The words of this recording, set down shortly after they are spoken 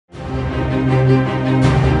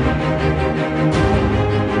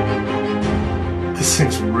This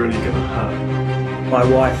thing's really gonna hurt. My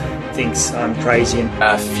wife thinks I'm crazy.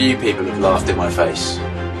 A few people have laughed in my face.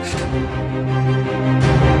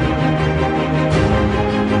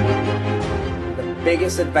 The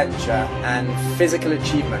biggest adventure and physical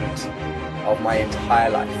achievement of my entire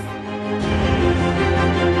life.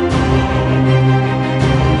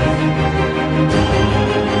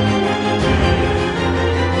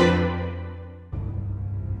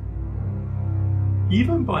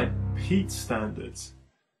 Even by Pete's standards,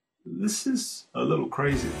 this is a little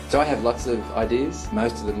crazy. So I have lots of ideas.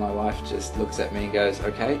 Most of them my wife just looks at me and goes,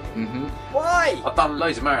 okay, Why? I've done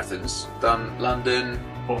loads of marathons. Done London,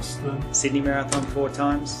 Boston, Sydney Marathon 4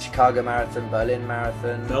 times, Chicago Marathon, Berlin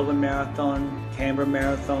Marathon. Melbourne Marathon, Canberra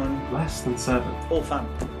Marathon, less than 7, all fun.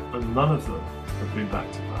 and none of them have been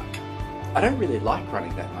back to back. I don't really like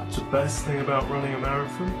running that much. The best thing about running a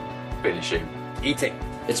marathon? finishing. Eating.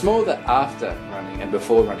 It's more the after running and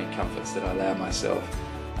before running comforts that I allow myself.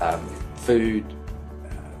 Food.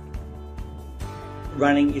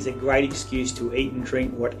 Running is a great excuse to eat and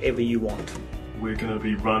drink whatever you want. We're going to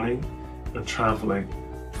be running and travelling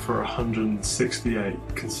for 168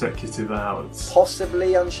 consecutive hours.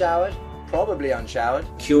 Possibly unshowered. Probably unshowered.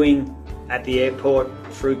 Queuing at the airport,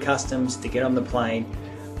 through customs to get on the plane,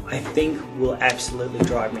 I think will absolutely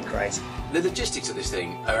drive me crazy. The logistics of this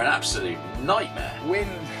thing are an absolute nightmare. Wind.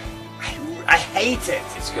 I hate it.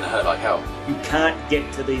 It's going to hurt like hell. You can't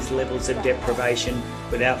get to these levels of deprivation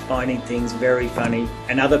without finding things very funny,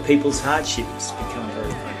 and other people's hardships become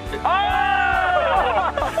very funny.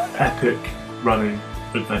 Epic running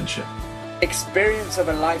adventure. Experience of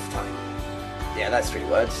a lifetime. Yeah, that's 3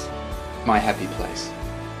 words. My happy place.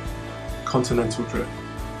 Continental trip.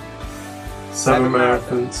 7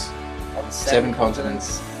 marathons. On 7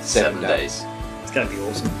 continents, 7 days. It's going to be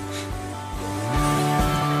awesome.